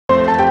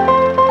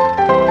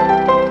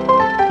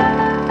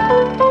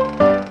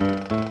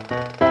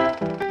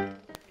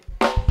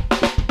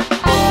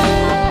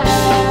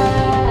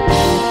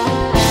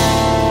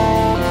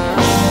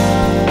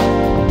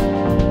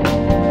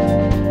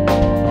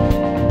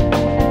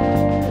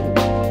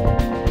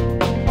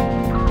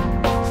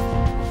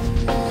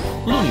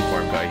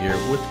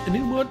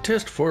a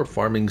test for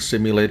Farming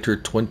Simulator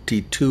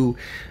 22,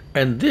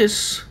 and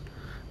this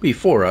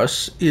before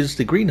us is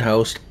the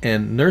greenhouse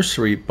and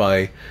nursery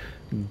by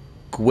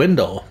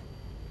GWENDAL.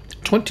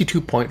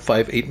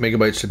 22.58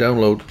 megabytes to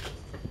download.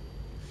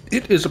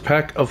 It is a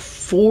pack of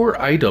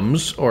 4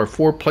 items, or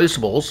 4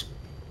 placeables,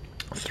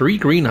 3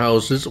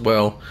 greenhouses,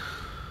 well,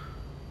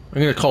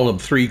 I'm going to call them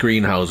 3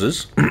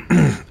 greenhouses,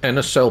 and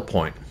a sell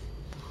point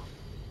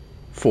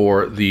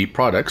for the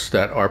products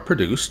that are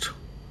produced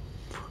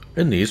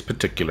in these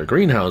particular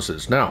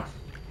greenhouses. Now,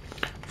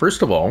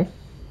 first of all,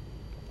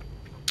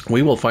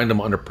 we will find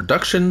them under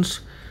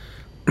productions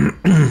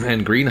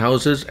and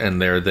greenhouses,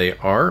 and there they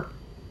are.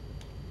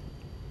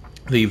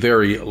 The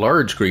very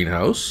large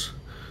greenhouse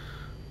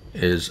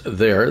is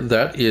there.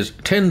 That is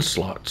 10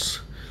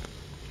 slots.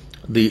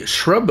 The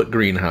shrub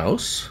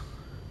greenhouse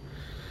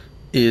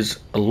is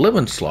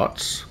 11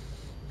 slots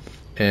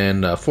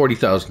and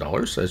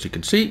 $40,000, as you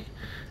can see.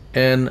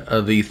 And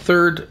the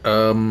third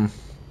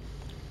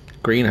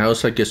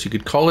greenhouse, I guess you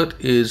could call it,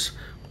 is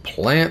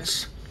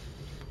plants,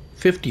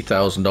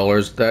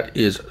 $50,000. That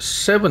is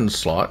 7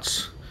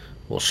 slots.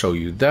 We'll show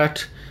you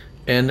that.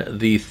 And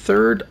the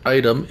third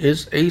item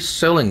is a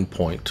selling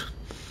point.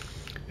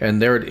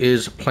 And there it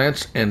is,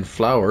 plants and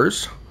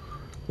flowers.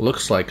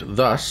 Looks like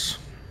thus.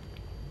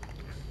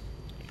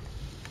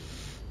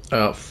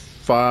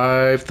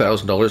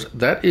 $5,000.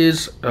 That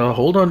is,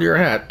 hold on to your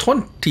hat,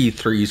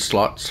 23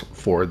 slots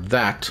for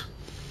that.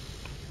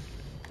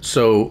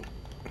 So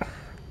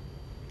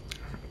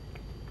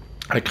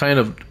I kind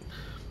of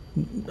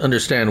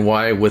understand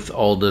why with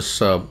all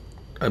this, I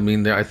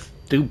mean, I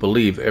do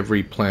believe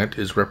every plant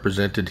is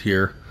represented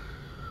here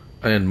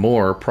and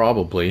more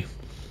probably.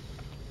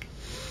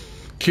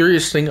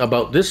 Curious thing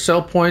about this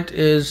sell point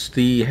is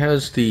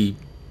has the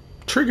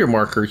trigger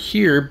marker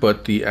here,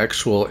 but the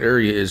actual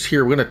area is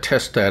here. We're going to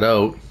test that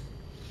out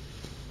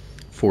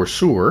for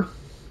sure.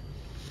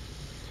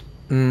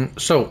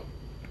 So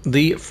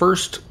the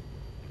first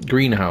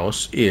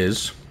greenhouse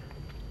is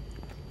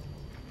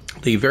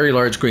the very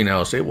large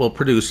greenhouse. It will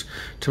produce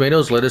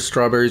tomatoes, lettuce,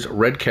 strawberries,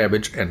 red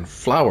cabbage, and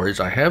flowers.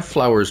 I have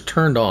flowers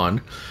turned on.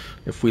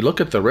 If we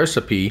look at the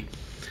recipe,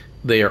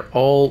 they are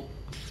all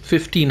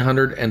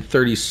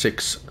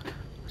 1,536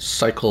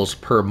 cycles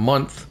per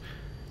month.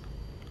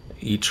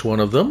 Each one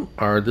of them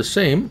are the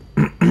same,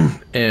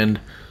 and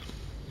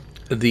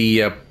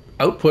the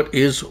output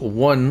is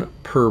 1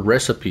 per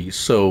recipe,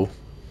 so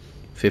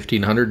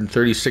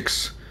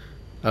 1,536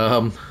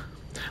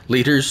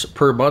 liters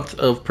per month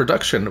of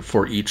production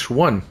for each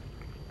one.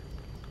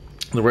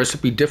 The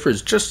recipe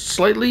differs just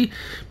slightly,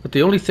 but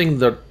the only thing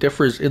that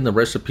differs in the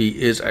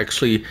recipe is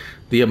actually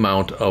the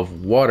amount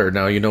of water.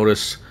 Now you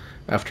notice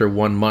after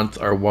 1 month,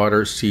 our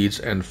water, seeds,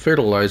 and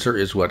fertilizer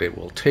is what it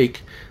will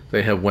take.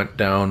 They have went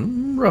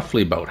down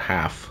roughly about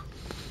half,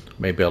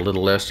 maybe a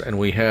little less, and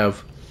we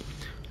have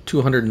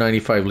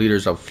 295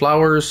 liters of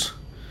flowers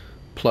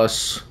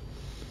plus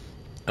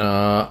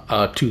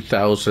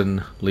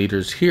 2,000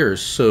 liters here.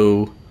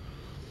 So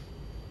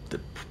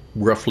that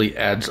roughly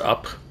adds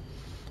up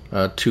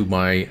to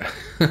my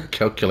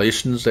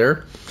calculations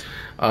there.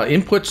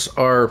 Inputs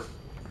are,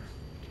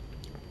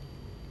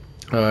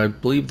 I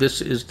believe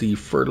this is the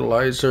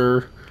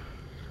fertilizer,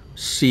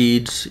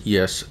 seeds,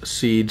 yes,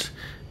 seeds,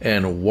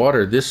 and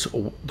water.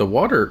 The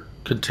water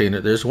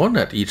container, there's one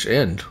at each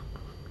end,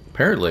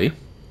 apparently.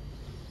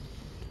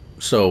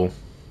 So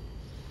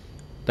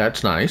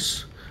that's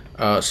nice.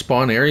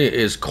 Spawn area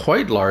is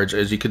quite large,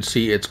 as you can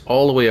see. It's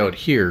all the way out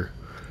here.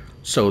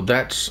 So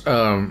that's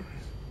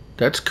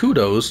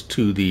kudos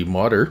to the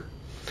modder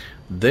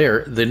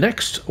there. The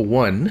next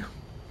one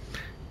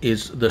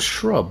is the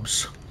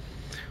shrubs.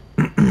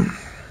 Come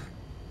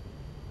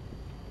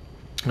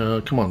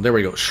on, there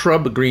we go.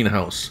 Shrub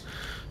greenhouse.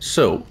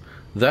 So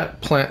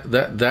that plant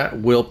that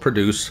will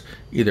produce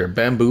either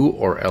bamboo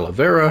or aloe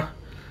vera,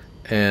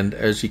 and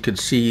as you can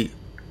see,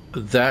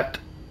 that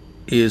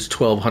is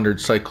 1,200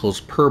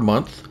 cycles per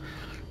month,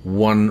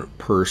 1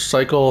 per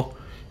cycle.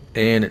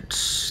 And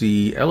it's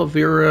the aloe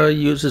vera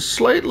uses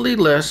slightly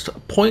less,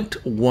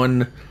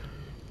 0.1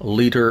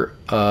 liter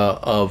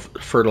of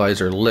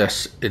fertilizer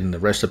less in the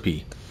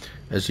recipe.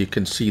 As you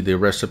can see, the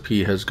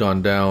recipe has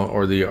gone down,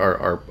 or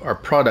our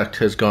product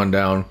has gone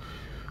down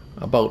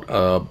about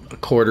a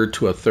quarter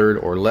to a third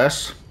or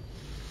less.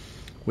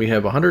 We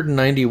have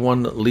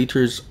 191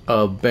 liters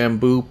of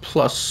bamboo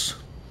plus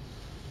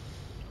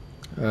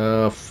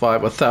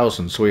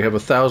 1,000. So we have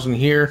 1,000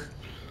 here,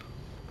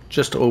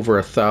 just over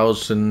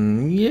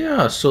 1,000.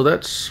 Yeah, so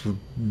that's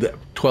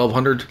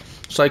 1,200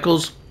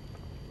 cycles.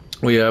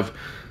 We have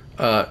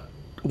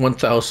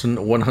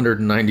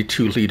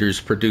 1,192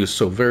 liters produced,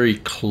 so very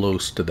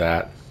close to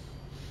that.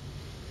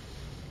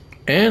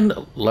 And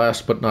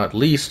last but not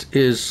least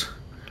is,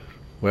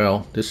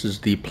 well, this is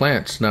the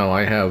plants. Now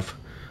I have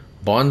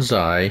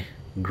bonsai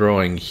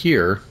growing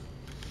here,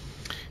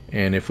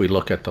 and if we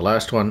look at the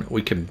last one,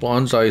 we can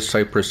bonsai,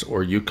 cypress,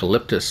 or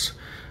eucalyptus,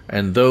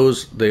 and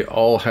those, they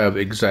all have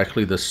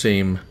exactly the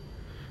same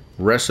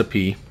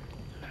recipe,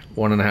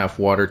 1.5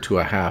 water to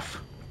 1/2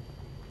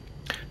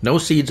 No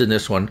seeds in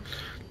this one.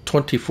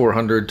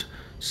 2,400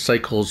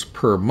 cycles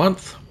per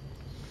month.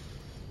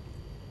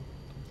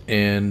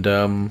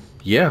 And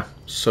yeah,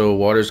 so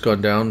water's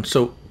gone down.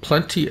 So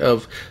plenty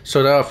of,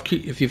 so now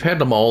if you've had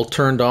them all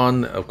turned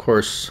on, of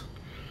course,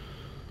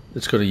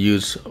 it's going to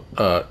use,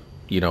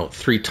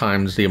 3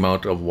 times the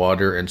amount of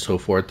water and so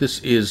forth. This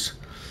is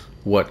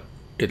what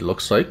it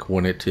looks like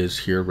when it is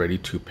here ready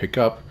to pick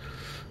up.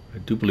 I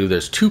do believe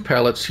there's 2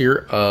 pallets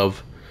here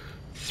of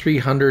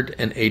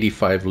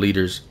 385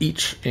 liters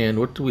each. And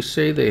what do we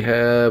say? They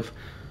have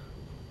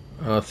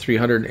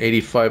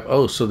 385.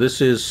 Oh, so this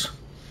is,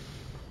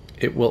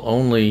 it will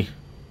only,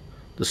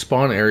 the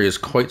spawn area is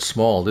quite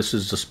small. This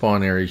is the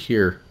spawn area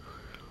here.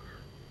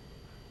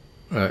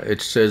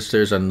 It says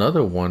there's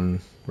another one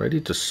ready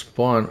to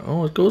spawn.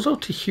 Oh, it goes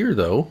out to here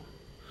though.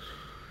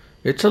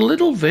 It's a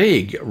little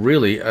vague,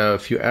 really,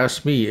 if you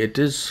ask me. It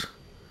is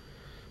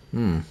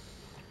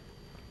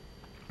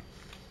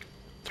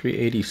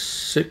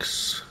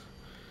 386.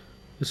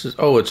 This is,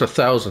 oh, it's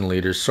 1,000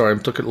 liters. Sorry,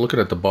 I'm looking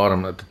at the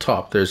bottom, at the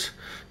top. There's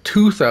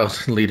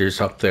 2,000 liters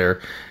up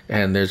there,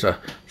 and there's a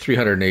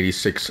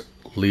 386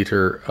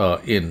 liter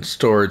in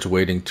storage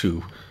waiting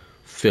to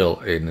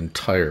fill an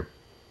entire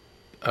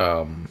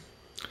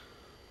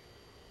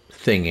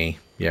thingy.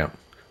 Yeah,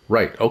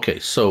 right. Okay,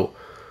 so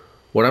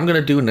what I'm going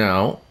to do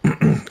now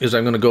is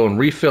I'm going to go and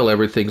refill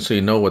everything so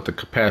you know what the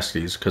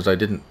capacity is, because I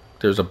didn't,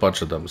 there's a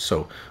bunch of them.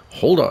 So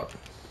hold on.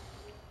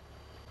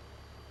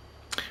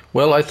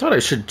 Well, I thought I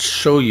should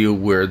show you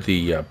where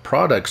the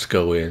products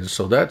go in,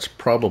 so that's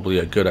probably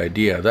a good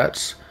idea.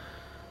 That's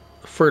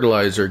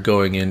fertilizer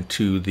going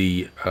into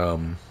the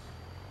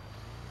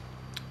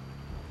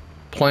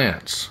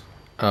plants.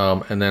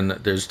 And then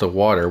there's the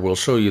water. We'll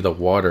show you the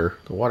water.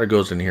 The water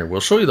goes in here.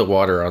 We'll show you the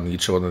water on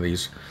each one of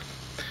these.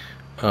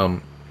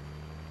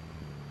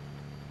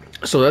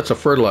 So that's a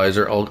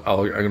fertilizer. I'm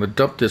going to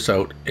dump this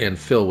out and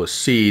fill with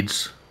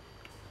seeds,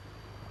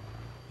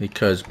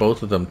 because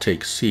both of them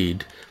take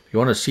seed. If you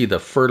want to see the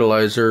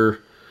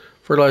fertilizer,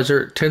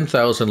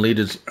 10,000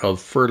 liters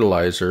of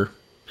fertilizer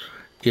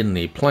in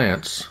the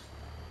plants.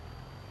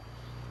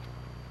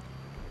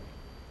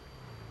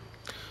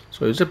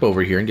 So I zip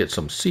over here and get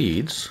some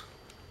seeds.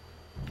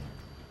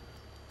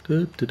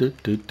 Oh,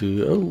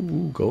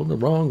 going the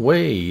wrong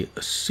way.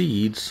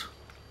 Seeds.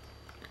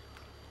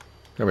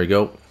 There we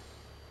go.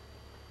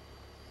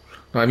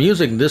 Now I'm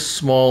using this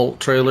small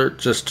trailer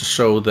just to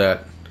show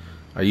that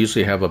I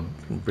usually have a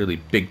really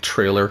big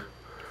trailer.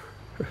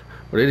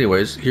 But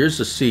anyways, here's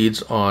the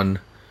seeds on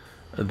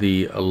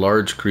the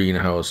large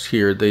greenhouse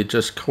here. They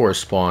just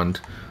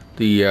correspond.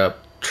 The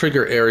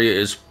trigger area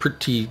is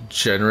pretty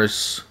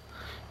generous,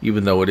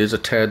 even though it is a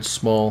tad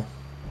small.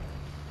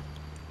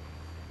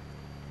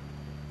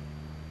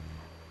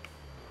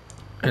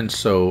 And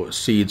so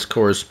seeds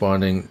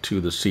corresponding to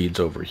the seeds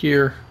over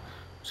here.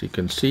 So you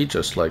can see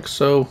just like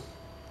so.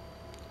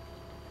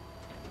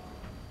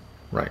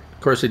 Right.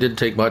 Of course, they didn't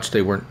take much.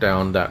 They weren't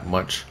down that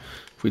much.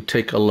 If we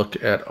take a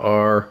look at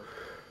our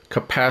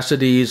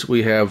capacities,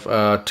 we have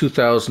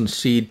 2,000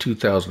 seed,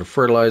 2,000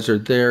 fertilizer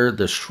there.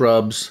 The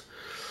shrubs,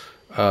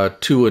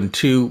 2 and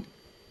 2.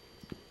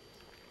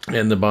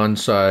 And the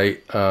bonsai,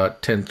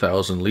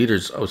 10,000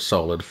 liters of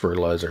solid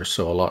fertilizer.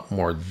 So a lot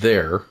more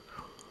there.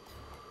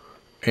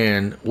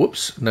 And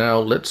whoops, now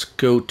let's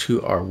go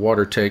to our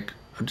water tank.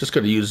 I'm just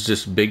going to use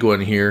this big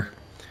one here.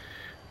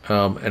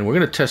 And we're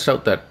going to test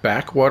out that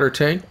back water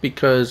tank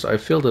because I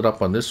filled it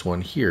up on this one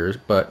here.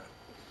 But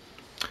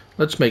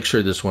let's make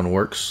sure this one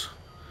works.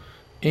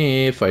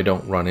 If I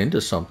don't run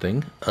into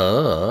something.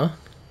 Right,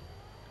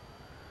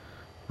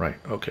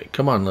 okay,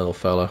 come on little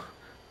fella.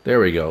 There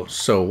we go.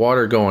 So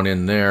water going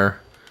in there.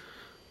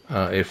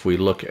 If we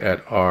look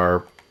at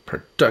our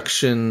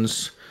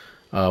productions,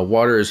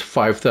 water is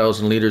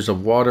 5,000 liters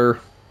of water.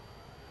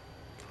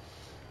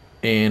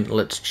 And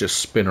let's just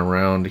spin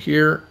around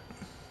here.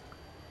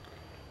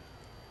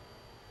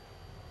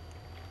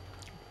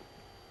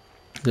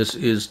 This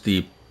is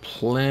the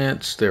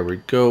plants. There we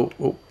go.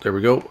 Oh, there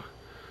we go.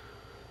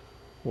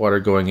 Water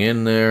going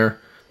in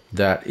there.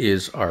 That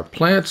is our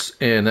plants,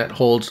 and that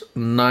holds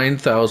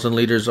 9,000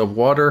 liters of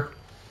water.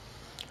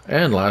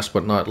 And last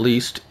but not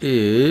least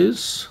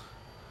is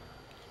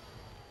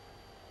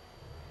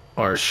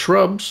our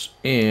shrubs,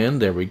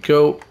 and there we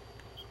go.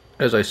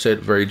 As I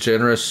said, very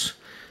generous,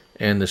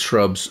 and the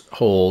shrubs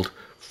hold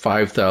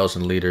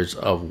 5,000 liters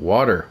of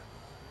water.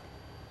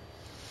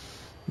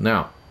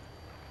 Now,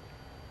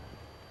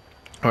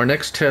 our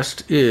next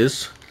test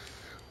is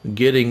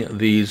getting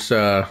these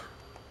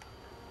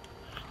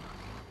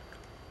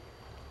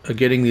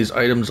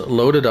items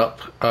loaded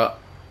up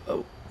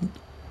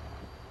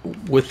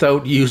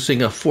without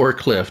using a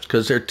forklift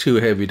because they're too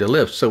heavy to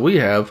lift. So we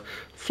have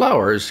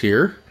flowers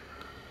here,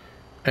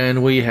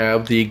 and we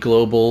have the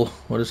global,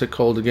 what is it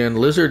called again?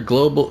 Lizard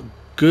Global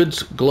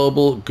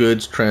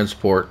Goods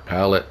Transport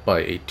pallet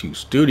by A2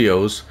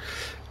 Studios,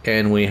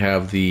 and we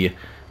have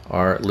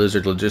our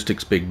Lizard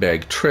Logistics Big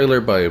Bag trailer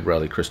by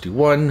Rally Christie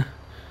 1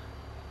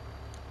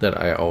 that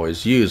I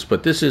always use.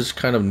 But this is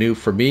kind of new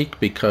for me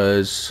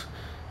because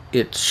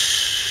it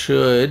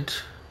should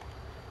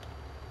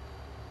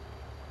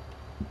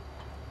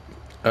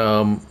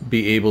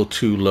be able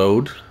to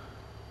load.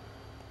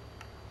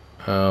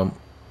 Come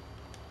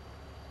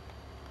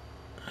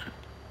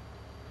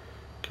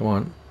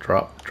on,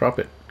 drop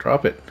it.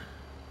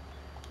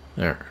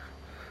 There.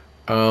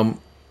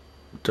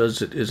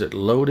 Is it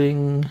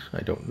loading?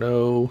 I don't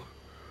know.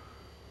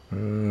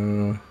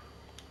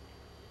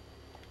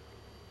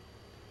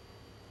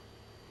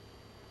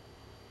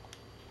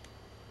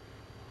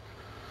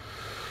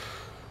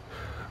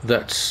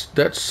 That's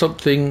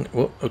something.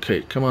 Well,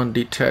 okay, come on,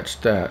 detach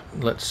that.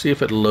 Let's see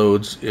if it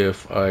loads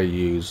if I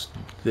use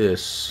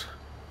this.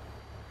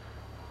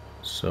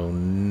 So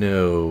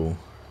no,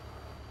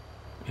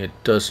 it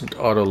doesn't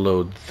auto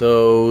load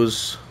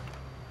those.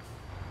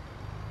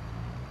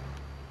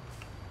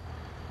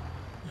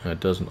 It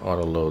doesn't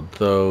auto load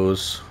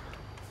those.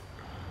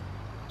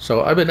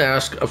 So I've been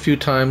asked a few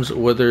times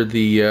whether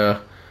the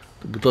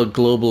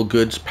global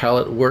goods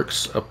palette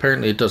works.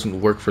 Apparently it doesn't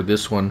work for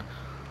this one,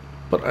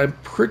 but I'm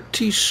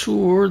pretty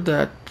sure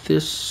that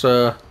this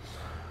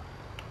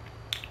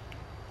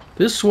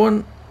this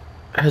one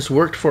has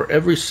worked for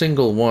every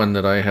single one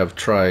that I have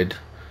tried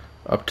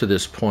up to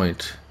this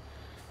point,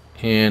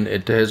 and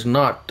it has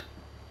not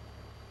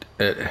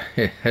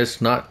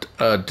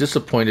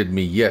disappointed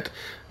me yet.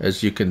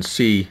 As you can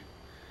see,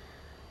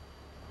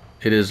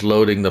 it is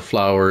loading the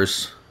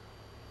flowers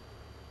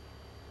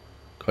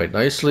quite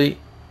nicely,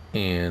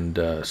 and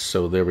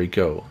so there we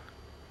go.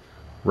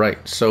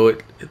 Right, so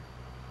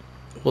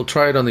we'll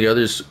try it on the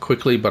others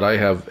quickly, but I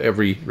have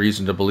every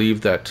reason to believe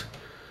that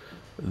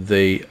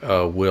they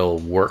will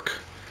work.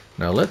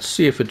 Now let's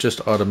see if it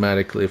just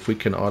automatically, if we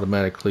can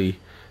automatically,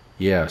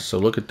 yeah, so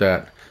look at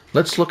that.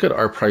 Let's look at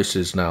our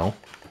prices now,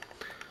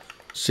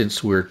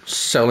 since we're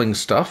selling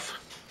stuff.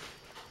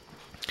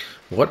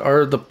 What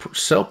are the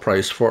sell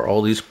price for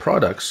all these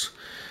products?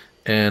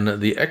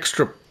 And the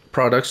extra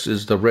products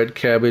is the red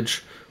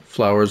cabbage,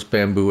 flowers,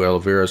 bamboo, aloe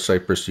vera,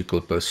 cypress,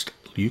 eucalyptus,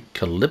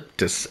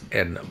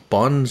 and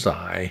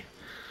bonsai.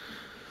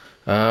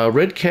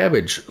 Red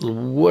cabbage,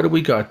 what do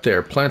we got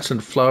there? Plants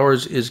and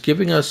flowers is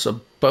giving us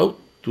about,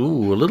 a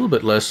little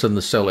bit less than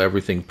the sell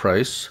everything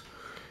price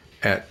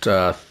at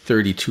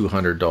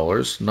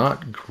 $3,200.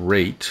 Not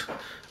great.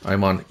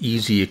 I'm on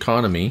easy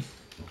economy.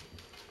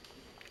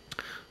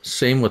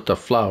 Same with the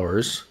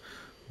flowers.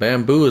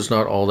 Bamboo is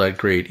not all that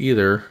great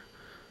either.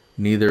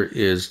 Neither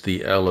is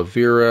the aloe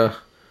vera,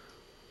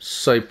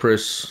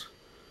 cypress,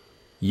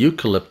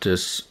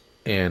 eucalyptus,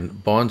 and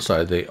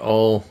bonsai. They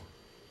all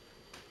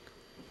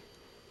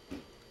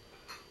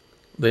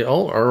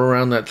are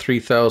around that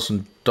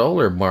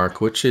 $3,000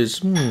 mark, which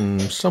is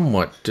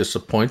somewhat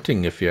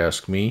disappointing if you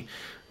ask me.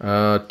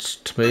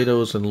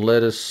 Tomatoes and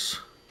lettuce.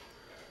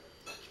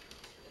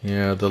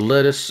 Yeah, the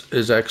lettuce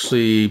is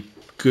actually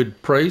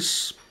good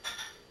price.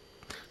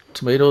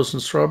 Tomatoes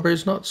and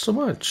strawberries, not so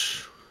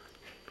much.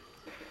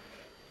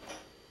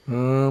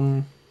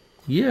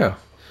 Yeah.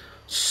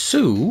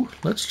 So,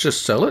 let's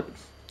just sell it.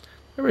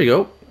 There we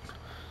go.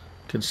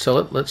 Can sell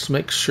it. Let's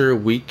make sure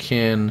we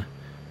can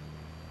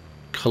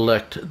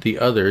collect the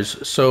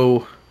others.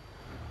 So,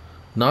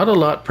 not a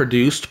lot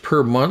produced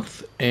per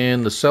month,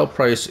 and the sell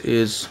price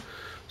is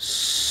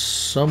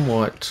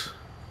somewhat...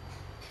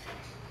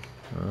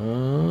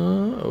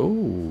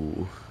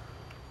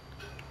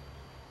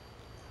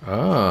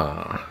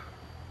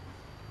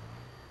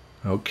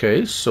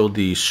 Okay, so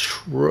the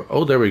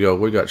oh, there we go.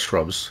 We got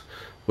shrubs.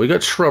 We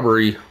got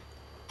shrubbery.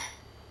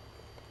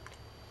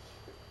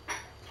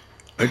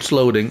 It's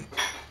loading.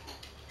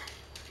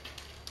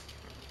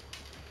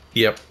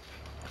 Yep.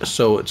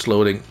 So it's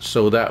loading.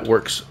 So that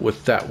works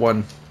with that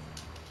one.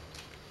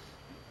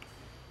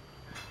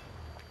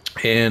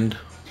 And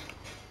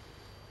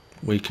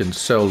we can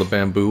sell the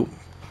bamboo.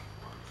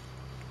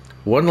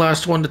 One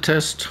last one to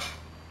test.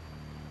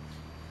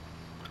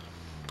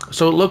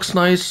 So it looks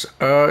nice.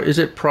 Is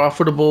it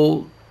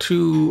profitable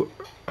to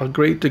a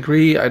great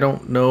degree? I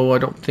don't know. I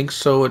don't think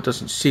so. It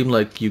doesn't seem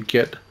like you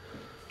get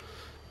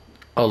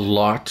a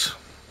lot,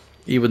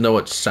 even though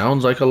it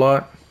sounds like a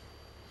lot.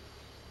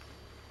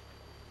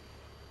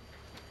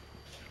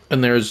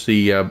 And there's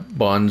the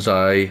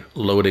bonsai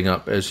loading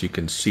up, as you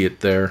can see it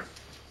there.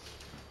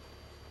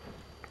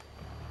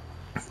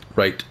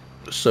 Right.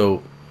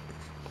 So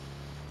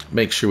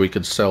make sure we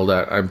can sell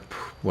that.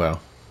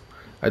 Well,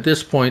 at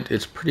this point,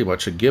 it's pretty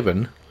much a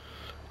given.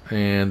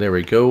 And there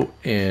we go.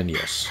 And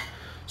yes.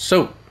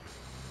 So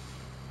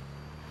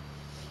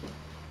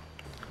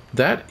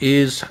that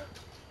is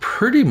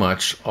pretty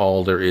much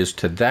all there is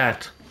to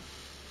that.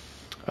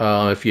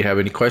 If you have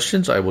any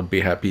questions, I would be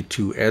happy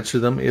to answer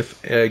them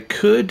if I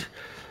could.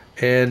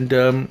 And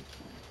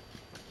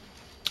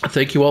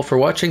thank you all for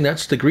watching.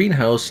 That's the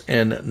Greenhouse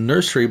and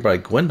Nursery by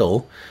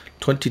GWENDAL.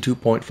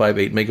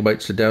 22.58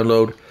 megabytes to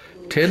download.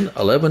 10,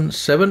 11,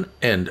 7,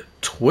 and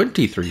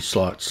 23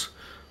 slots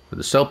for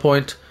the sell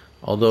point,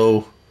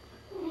 although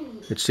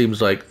it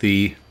seems like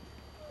the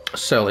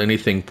sell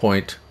anything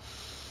point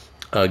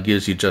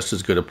gives you just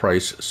as good a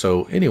price.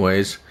 So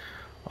anyways,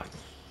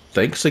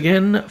 Thanks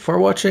again for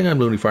watching. I'm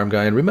Looney Farm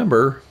Guy, and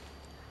remember,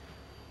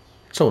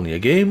 it's only a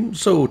game,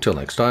 so till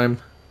next time,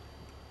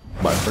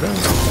 bye for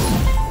now.